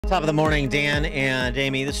Top of the morning, Dan and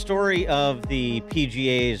Amy. The story of the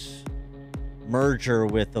PGA's merger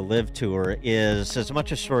with the LIV Tour is as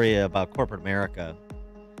much a story about corporate America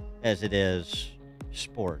as it is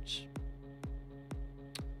sports.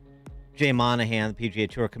 Jay Monahan, the PGA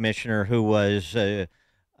Tour commissioner, who was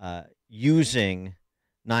using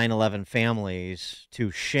 9/11 families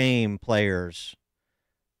to shame players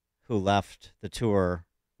who left the tour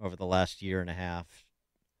over the last year and a half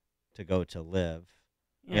to go to LIV.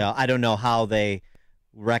 Yeah, I don't know how they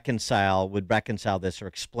would reconcile this or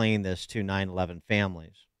explain this to 9/11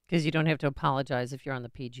 families. Because you don't have to apologize if you're on the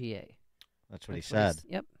PGA. That's what he said.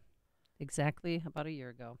 Yep, exactly about a year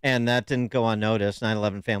ago. And that didn't go unnoticed.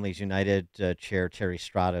 9/11 Families United chair Terry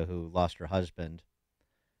Strada, who lost her husband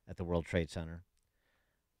at the World Trade Center.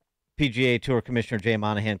 PGA Tour Commissioner Jay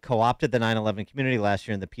Monahan co-opted the 9/11 community last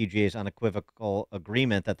year in the PGA's unequivocal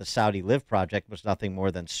agreement that the Saudi LIV project was nothing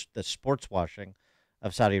more than the sports washing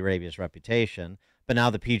of Saudi Arabia's reputation. But now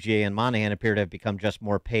the PGA and Monahan appear to have become just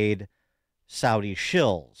more paid Saudi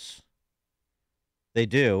shills. They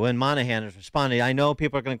do. And Monahan has responded, I know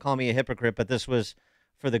people are going to call me a hypocrite, but this was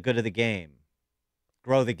for the good of the game.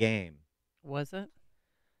 Grow the game. Was it?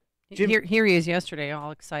 Here he is yesterday, all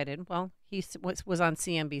excited. Well, he was on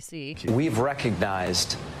CNBC. We've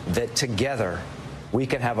recognized that together we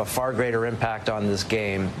can have a far greater impact on this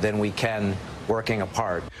game than we can working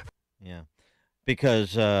apart. Yeah.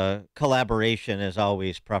 Because collaboration is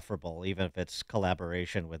always preferable, even if it's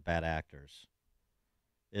collaboration with bad actors.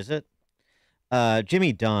 Is it?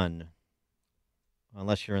 Jimmy Dunn,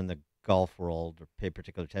 unless you're in the golf world or pay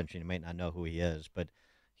particular attention, you might not know who he is, but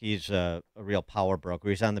he's a real power broker.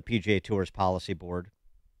 He's on the PGA Tour's policy board.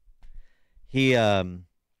 He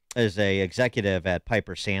is a executive at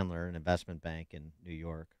Piper Sandler, an investment bank in New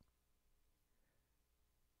York.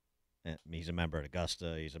 He's a member at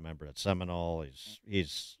Augusta. He's a member at Seminole.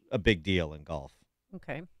 He's a big deal in golf.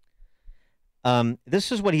 Okay.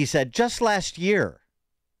 This is what he said just last year,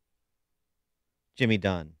 Jimmy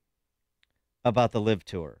Dunn, about the LIV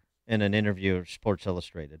Tour in an interview with Sports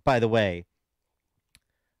Illustrated. By the way,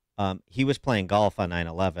 he was playing golf on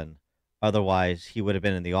 9/11. Otherwise, he would have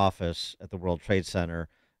been in the office at the World Trade Center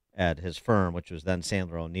at his firm, which was then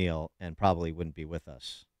Sandler O'Neill, and probably wouldn't be with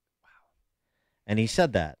us. Wow. And he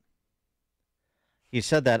said that. He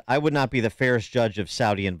said that I would not be the fairest judge of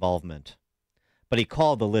Saudi involvement, but he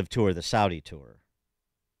called the LIV Tour the Saudi Tour.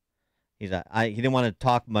 He didn't want to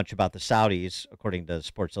talk much about the Saudis, according to the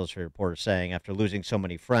Sports Illustrated reporter, saying after losing so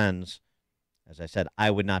many friends, as I said,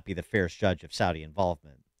 I would not be the fairest judge of Saudi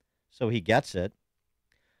involvement. So he gets it.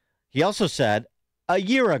 He also said a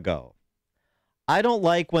year ago, I don't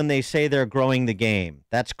like when they say they're growing the game.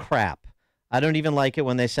 That's crap. I don't even like it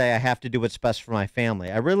when they say I have to do what's best for my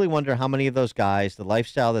family. I really wonder how many of those guys, the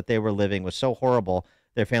lifestyle that they were living was so horrible,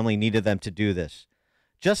 their family needed them to do this.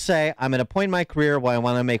 Just say, I'm at a point in my career where I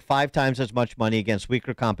want to make 5 times as much money against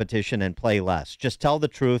weaker competition and play less. Just tell the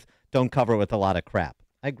truth. Don't cover it with a lot of crap.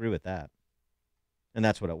 I agree with that. And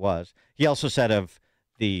that's what it was. He also said of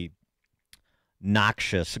the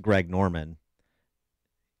noxious Greg Norman,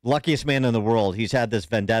 luckiest man in the world. He's had this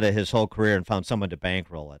vendetta his whole career and found someone to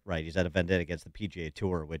bankroll it, right? He's had a vendetta against the PGA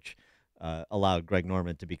Tour, which allowed Greg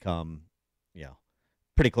Norman to become,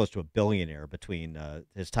 pretty close to a billionaire between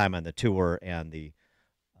his time on the tour and the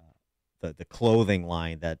clothing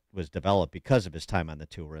line that was developed because of his time on the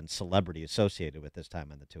tour and celebrity associated with his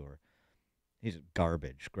time on the tour. He's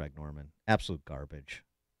garbage, Greg Norman. Absolute garbage.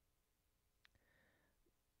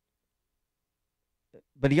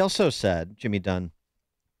 But he also said, Jimmy Dunn,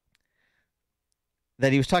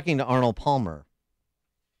 that he was talking to Arnold Palmer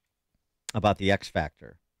about the X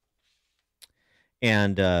Factor.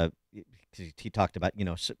 And he talked about,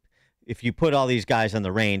 if you put all these guys on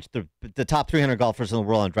the range, the top 300 golfers in the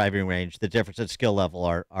world on driving range, the difference at skill level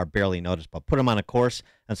are barely noticeable. Put them on a course,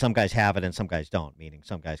 and some guys have it and some guys don't, meaning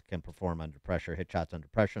some guys can perform under pressure, hit shots under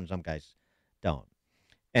pressure, and some guys don't.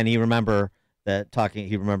 And he remembers talking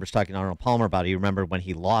to Arnold Palmer about it. He remembered when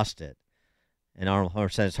he lost it. And Arnold Palmer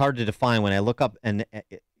said, it's hard to define when I look up, and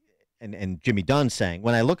Jimmy Dunn saying,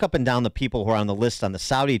 when I look up and down the people who are on the list on the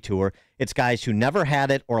Saudi tour, it's guys who never had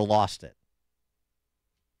it or lost it.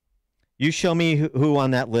 You show me who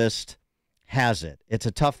on that list has it. It's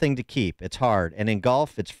a tough thing to keep. It's hard. And in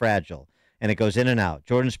golf, it's fragile. And it goes in and out.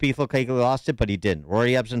 Jordan Spieth looked like he lost it, but he didn't.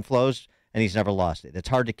 Rory ebbs and flows, and he's never lost it. It's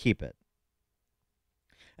hard to keep it.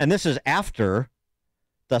 And this is after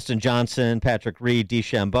Dustin Johnson, Patrick Reed,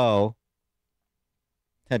 DeChambeau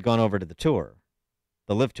had gone over to the tour,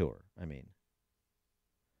 the LIV Tour, I mean.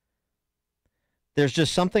 There's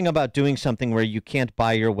just something about doing something where you can't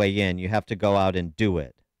buy your way in. You have to go out and do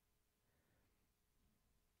it.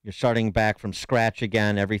 You're starting back from scratch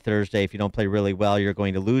again every Thursday. If you don't play really well, you're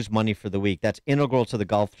going to lose money for the week. That's integral to the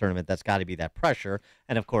golf tournament. That's got to be that pressure.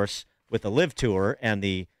 And, of course, with the LIV Tour and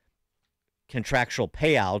the contractual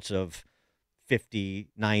payouts of 50,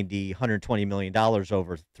 90, $120 million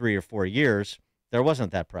over 3 or 4 years, there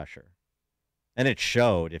wasn't that pressure. And it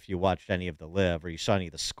showed if you watched any of the LIV or you saw any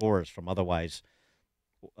of the scores from otherwise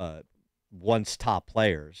once top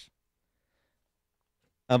players.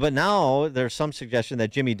 But now there's some suggestion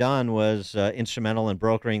that Jimmy Dunn was instrumental in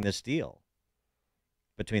brokering this deal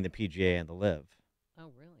between the PGA and the LIV.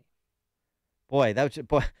 Oh, really?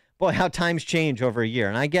 Boy, how times change over a year.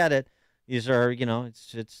 And I get it. These are,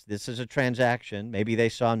 this is a transaction. Maybe they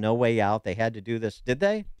saw no way out. They had to do this. Did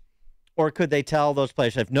they? Or could they tell those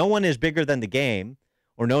players, if no one is bigger than the game,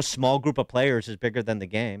 or no small group of players is bigger than the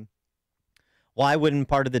game, why wouldn't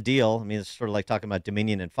part of the deal, I mean, it's sort of like talking about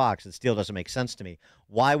Dominion and Fox. This deal doesn't make sense to me.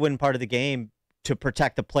 Why wouldn't part of the game to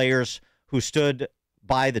protect the players who stood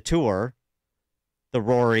by the tour, the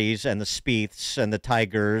Rorys and the Spieths and the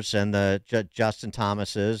Tigers and the Justin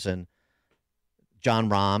Thomases and John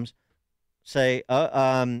Rahms, say,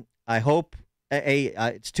 I hope,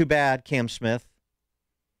 it's too bad, Cam Smith.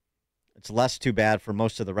 It's less too bad for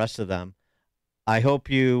most of the rest of them. I hope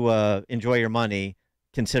you enjoy your money.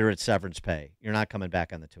 Consider it severance pay. You're not coming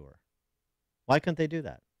back on the tour. Why couldn't they do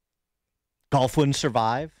that? Golf wouldn't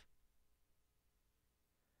survive.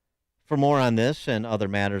 For more on this and other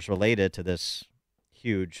matters related to this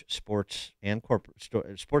huge sports and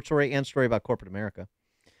sports story and story about corporate America,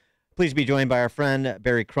 please be joined by our friend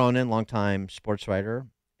Barry Cronin, longtime sports writer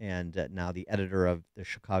and now the editor of the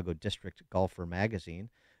Chicago District Golfer magazine.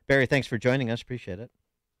 Barry, thanks for joining us. Appreciate it.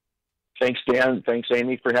 Thanks, Dan. Thanks,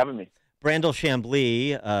 Amy, for having me. Brandel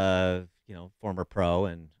Chambly, former pro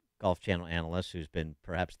and Golf Channel analyst who's been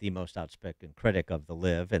perhaps the most outspoken critic of the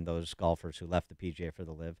LIV and those golfers who left the PGA for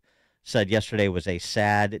the LIV, said yesterday was a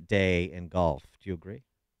sad day in golf. Do you agree?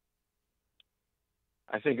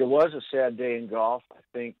 I think it was a sad day in golf. I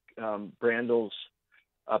think Brandel's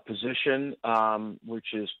position,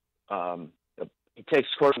 which is he takes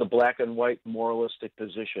sort of the black and white moralistic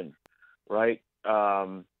position, right?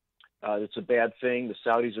 It's a bad thing. The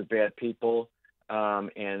Saudis are bad people,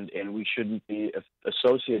 and we shouldn't be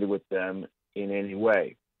associated with them in any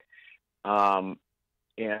way. And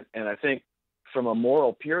I think from a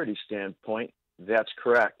moral purity standpoint, that's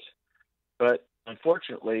correct. But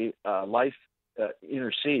unfortunately, life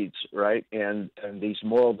intercedes, right? And these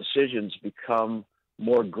moral decisions become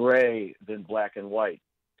more gray than black and white.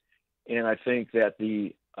 And I think that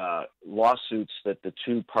the lawsuits that the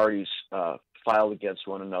two parties filed against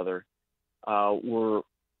one another were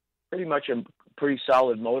pretty much a pretty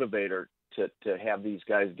solid motivator to have these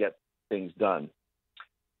guys get things done.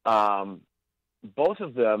 Both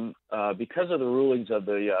of them, because of the rulings of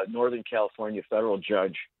the Northern California federal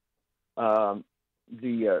judge,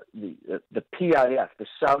 the PIF, the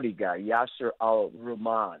Saudi guy, Yasser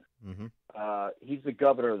al-Ruhman, he's the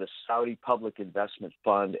governor of the Saudi Public Investment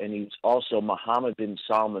Fund, and he's also Mohammed bin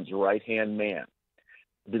Salman's right-hand man.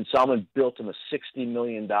 Bin Salman built him a $60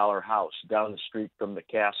 million house down the street from the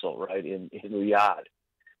castle, right, in Riyadh.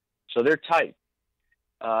 So they're tight.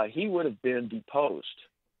 He would have been deposed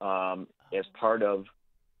as part of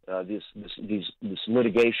this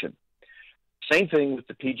litigation. Same thing with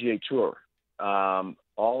the PGA Tour.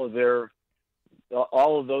 All of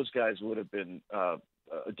those guys would have been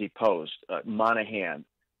deposed. Monahan,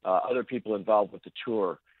 other people involved with the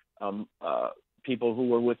tour, people who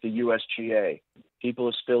were with the USGA, people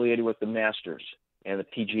affiliated with the Masters and the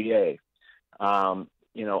PGA. And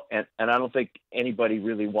I don't think anybody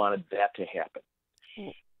really wanted that to happen.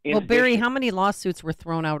 Well, Barry, how many lawsuits were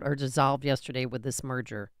thrown out or dissolved yesterday with this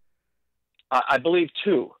merger? I believe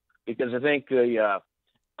 2, because I think the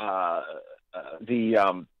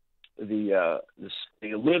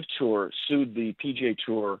LIV Tour sued the PGA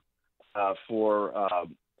Tour for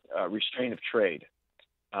restraint of trade,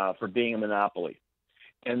 for being a monopoly,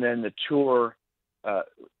 and then the Tour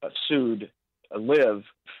sued LIV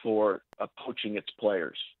for poaching its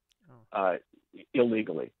players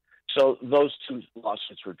illegally. So those 2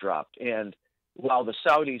 lawsuits were dropped, and while the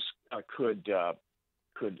Saudis could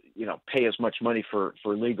pay as much money for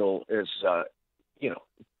legal as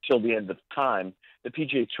till the end of time, the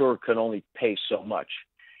PGA Tour could only pay so much.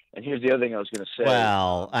 And here's the other thing I was going to say.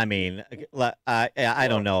 Well, I mean, I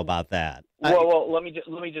don't know about that. Well, let me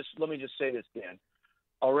just say this, Dan.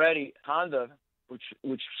 Already, Honda,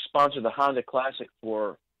 which sponsored the Honda Classic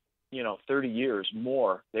for 30 years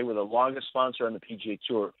more, they were the longest sponsor on the PGA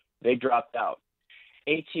Tour. They dropped out.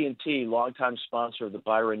 AT&T, longtime sponsor of the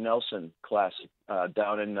Byron Nelson Classic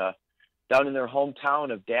down in down in their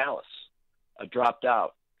hometown of Dallas dropped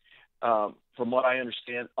out. From what I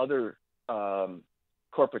understand, other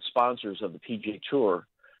corporate sponsors of the PGA Tour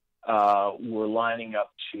were lining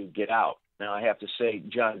up to get out. Now, I have to say,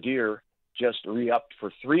 John Deere just re-upped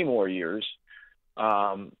for 3 more years,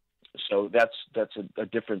 so that's a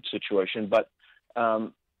different situation. But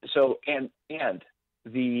the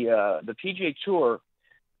PGA Tour,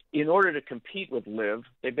 in order to compete with LIV,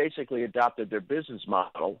 they basically adopted their business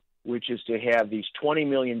model, which is to have these $20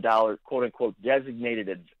 million, quote unquote,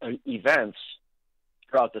 designated events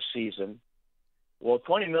throughout the season. Well,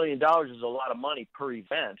 $20 million is a lot of money per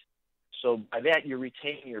event. So by that, you're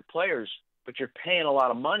retaining your players, but you're paying a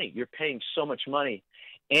lot of money. You're paying so much money,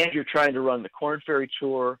 and you're trying to run the Korn Ferry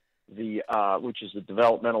Tour, which is the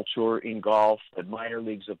developmental tour in golf, the minor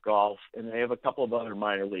leagues of golf, and they have a couple of other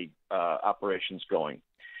minor league operations going.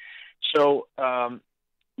 So,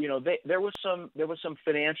 there was some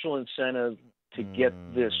financial incentive to get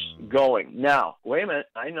this going. Now, wait a minute.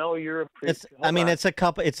 I know you're a it's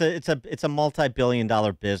a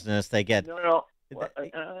multi-billion-dollar business. They get they do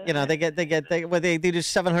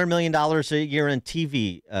 $700 million a year in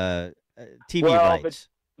TV rights.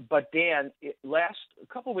 But Dan, last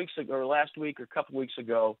week or a couple weeks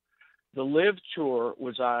ago, the LIV Tour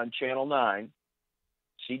was on Channel 9,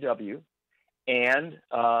 CW, and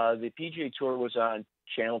the PGA Tour was on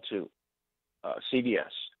Channel 2,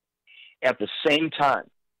 CBS, at the same time.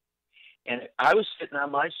 And I was sitting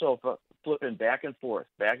on my sofa flipping back and forth.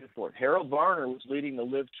 Harold Varner was leading the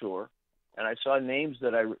LIV Tour, and I saw names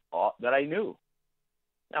that I knew.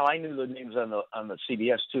 Now, I knew the names on the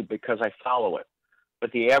CBS too because I follow it.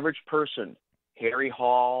 But the average person, Harry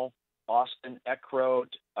Hall, Austin Eckroat,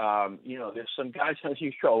 there's some guys on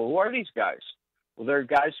your show. Who are these guys? Well, they're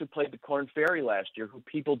guys who played the Korn Ferry last year who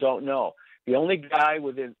people don't know. The only guy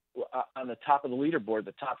on the top of the leaderboard,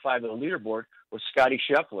 the top 5 of the leaderboard, was Scotty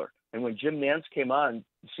Scheffler. And when Jim Nantz came on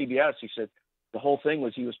CBS, he said the whole thing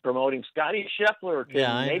was he was promoting Scotty Scheffler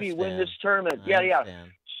can maybe win this tournament. Yeah.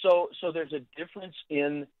 So there's a difference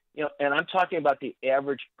in, and I'm talking about the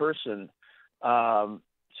average person.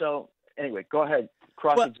 So anyway, go ahead,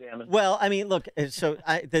 cross-examine. Well, I mean, look, so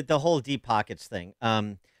the whole deep pockets thing.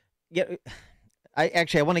 I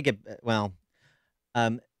want to get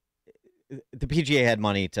the PGA had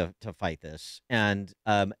money to fight this, and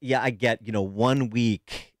I get 1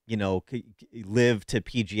 week, LIV to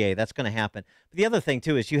PGA, that's going to happen. But the other thing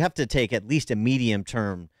too is you have to take at least a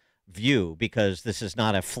medium-term view because this is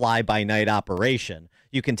not a fly-by-night operation.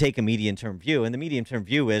 You can take a medium-term view, and the medium-term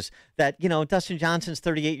view is that Dustin Johnson's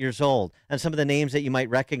 38 years old, and some of the names that you might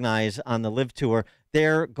recognize on the LIV Tour,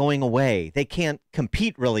 they're going away. They can't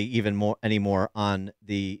compete really anymore on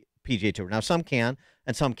the PGA Tour. Now some can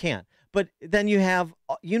and some can't. But then you have,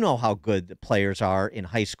 how good the players are in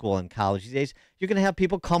high school and college these days. You're going to have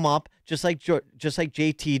people come up just like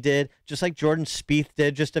JT did, just like Jordan Spieth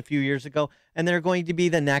did just a few years ago, and they're going to be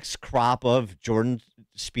the next crop of Jordan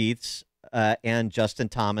Spieths and Justin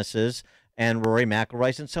Thomases and Rory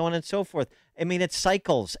McIlroys and so on and so forth. I mean, it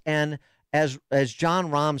cycles. And as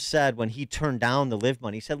John Rahm said when he turned down the LIV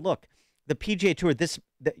money, he said, "Look, the PGA Tour, the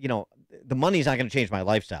money's not going to change my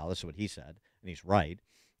lifestyle." This is what he said, and he's right.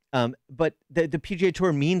 But the PGA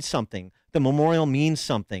Tour means something. The Memorial means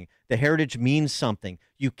something. The Heritage means something.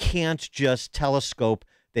 You can't just telescope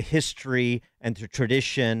the history and the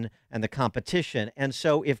tradition and the competition. And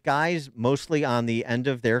so if guys mostly on the end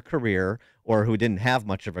of their career or who didn't have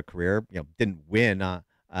much of a career, didn't win on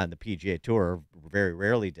the PGA Tour, very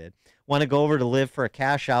rarely did, want to go over to LIV for a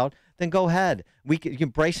cash out, then go ahead.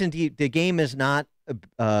 Bryson the game is not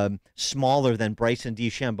smaller than Bryson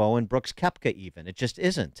DeChambeau and Brooks Koepka even. It just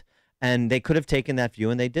isn't. And they could have taken that view,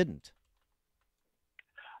 and they didn't.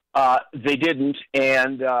 They didn't,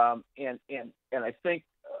 and I think,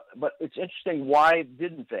 but it's interesting. Why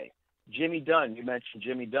didn't they? Jimmy Dunn. You mentioned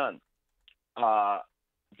Jimmy Dunn.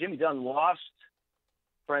 Jimmy Dunn lost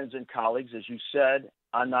friends and colleagues, as you said,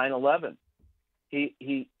 on 9/11.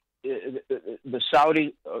 The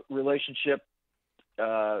Saudi relationship.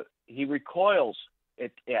 He recoils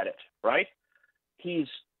at it, right? He's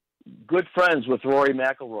good friends with Rory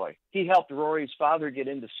McIlroy. He helped Rory's father get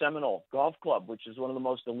into Seminole Golf Club, which is one of the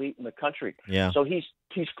most elite in the country. Yeah. So he's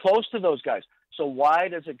close to those guys. So why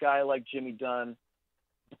does a guy like Jimmy Dunn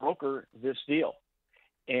broker this deal?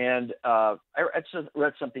 And I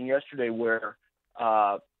read something yesterday where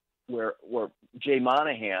Jay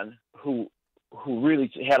Monahan, who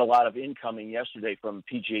really had a lot of incoming yesterday from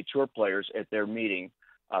PGA Tour players at their meeting,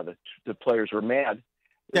 the players were mad.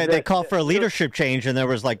 Yeah, they called for a leadership change, and there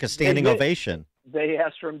was like a standing ovation. They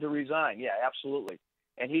asked for him to resign. Yeah, absolutely.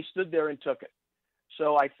 And he stood there and took it.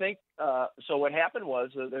 So I think so. What happened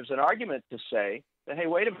was there's an argument to say that, hey,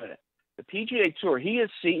 wait a minute, the PGA Tour. He is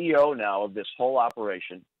CEO now of this whole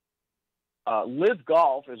operation. LIV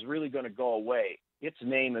Golf is really going to go away. Its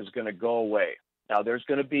name is going to go away. Now there's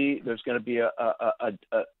going to be a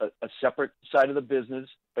separate side of the business,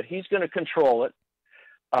 but he's going to control it.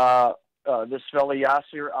 This fellow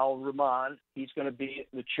Yasir Al-Rahman, he's going to be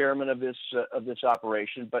the chairman of this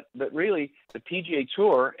operation. But really, the PGA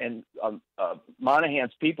Tour and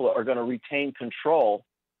Monahan's people are going to retain control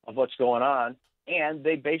of what's going on, and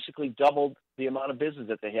they basically doubled the amount of business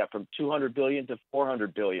that they have from $200 billion to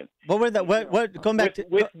 $400 billion. What were the what going back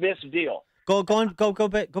with this deal? Go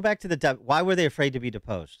back to the why were they afraid to be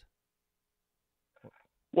deposed?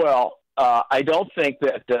 Well, I don't think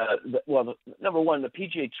that. Number one, the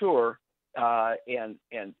PGA Tour and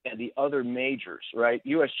the other majors, right?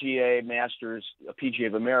 USGA, Masters, PGA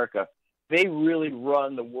of America, they really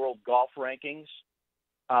run the world golf rankings.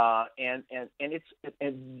 And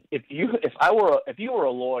if you were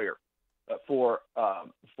a lawyer for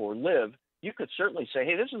LIV, you could certainly say,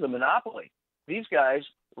 hey, this is a monopoly. These guys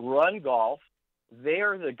run golf.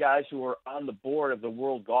 They're the guys who are on the board of the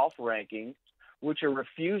world golf rankings, which are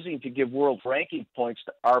refusing to give world ranking points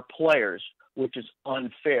to our players, which is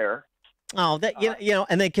unfair. Oh, that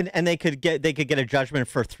and they could get a judgment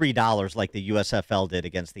for $3 like the USFL did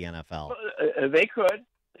against the NFL. They could,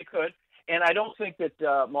 and I don't think that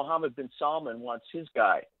Mohammed bin Salman wants his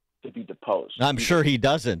guy to be deposed. I'm sure he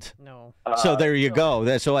doesn't. No. So there you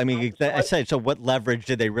go. So I mean, I said, so what leverage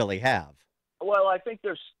did they really have? Well, I think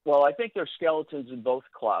there's skeletons in both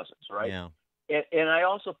closets, right? Yeah. And I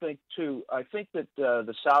also think too. I think that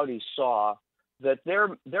the Saudis saw that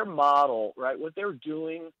their model, right, what they're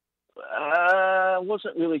doing,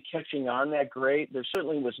 wasn't really catching on that great. There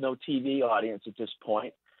certainly was no TV audience at this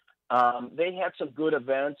point. They had some good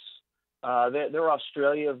events. Their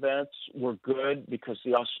Australia events were good because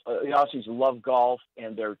the Aussies love golf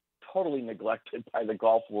and they're totally neglected by the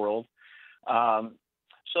golf world.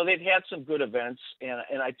 So they've had some good events,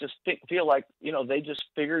 and I just feel like they just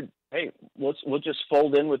figured, hey, we'll just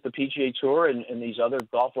fold in with the PGA Tour and these other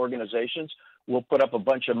golf organizations. We'll put up a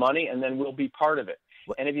bunch of money, and then we'll be part of it.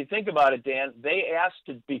 And if you think about it, Dan, they asked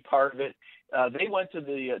to be part of it. They went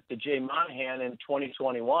to Jay Monahan in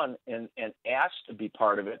 2021 and asked to be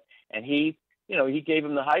part of it, and he gave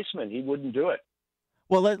him the Heisman. He wouldn't do it.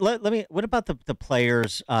 Well, let me. What about the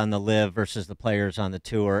players on the LIV versus the players on the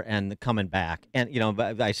tour and coming back? And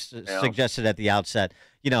I suggested at the outset,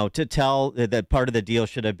 to tell that part of the deal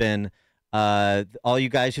should have been all you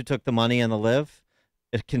guys who took the money on the LIV,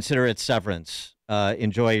 consider it severance.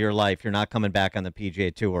 Enjoy your life. You're not coming back on the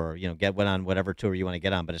PGA Tour. Get on whatever tour you want to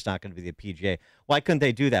get on, but it's not going to be the PGA. Why couldn't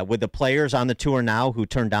they do that? Would the players on the tour now who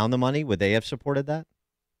turned down the money, would they have supported that?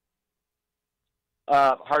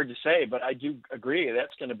 Hard to say, but I do agree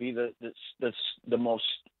that's going to be the most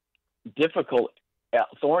difficult,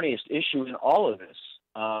 thorniest issue in all of this,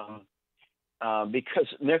 because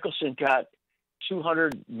Mickelson got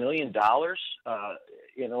 $200 million,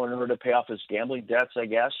 in order to pay off his gambling debts, I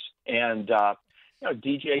guess, and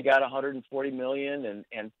DJ got $140 million,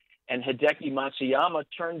 and Hideki Matsuyama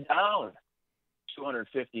turned down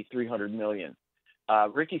 $250-300 million.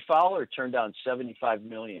 Ricky Fowler turned down $75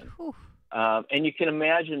 million. Whew. And you can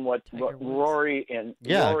imagine what Rory and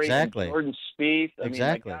Jordan Spieth. I mean,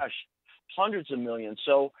 my gosh, hundreds of millions.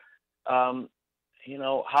 So, how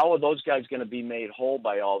are those guys going to be made whole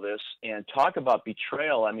by all this? And talk about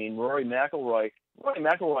betrayal. I mean, Rory McIlroy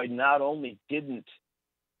not only didn't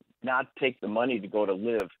not take the money to go to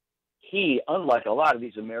LIV, he, unlike a lot of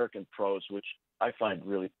these American pros, which I find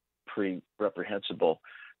really pretty reprehensible,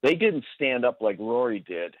 they didn't stand up like Rory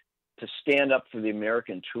did to stand up for the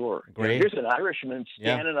American Tour. Here's an Irishman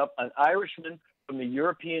standing up, an Irishman from the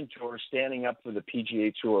European Tour standing up for the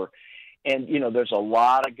PGA Tour. And, there's a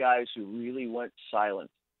lot of guys who really went silent.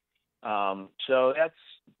 So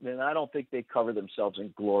and I don't think they cover themselves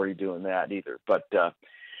in glory doing that either. But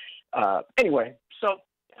anyway, so.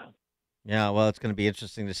 Yeah, well, it's going to be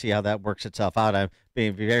interesting to see how that works itself out. I'm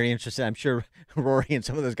being very interested. I'm sure Rory and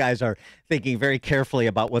some of those guys are thinking very carefully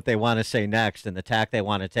about what they want to say next and the tack they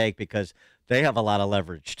want to take because they have a lot of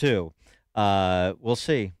leverage too. We'll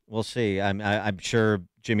see. I'm sure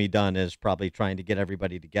Jimmy Dunn is probably trying to get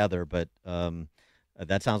everybody together, but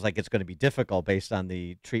that sounds like it's going to be difficult based on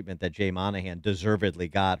the treatment that Jay Monahan deservedly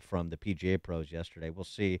got from the PGA pros yesterday. We'll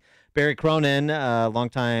see. Barry Cronin,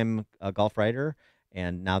 longtime golf writer,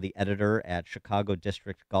 and now the editor at Chicago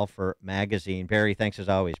District Golfer Magazine. Barry, thanks as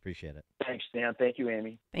always. Appreciate it. Thanks, Dan. Thank you,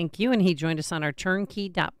 Amy. Thank you. And he joined us on our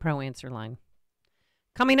turnkey.pro answer line.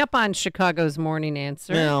 Coming up on Chicago's Morning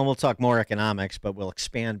Answer. Well, we'll talk more economics, but we'll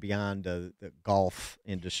expand beyond the golf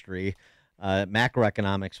industry.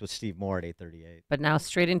 Macroeconomics with Steve Moore at 8:38. But now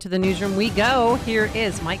straight into the newsroom we go. Here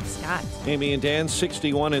is Mike Scott. Amy and Dan,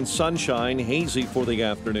 61 and sunshine, hazy for the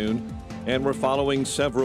afternoon. And we're following several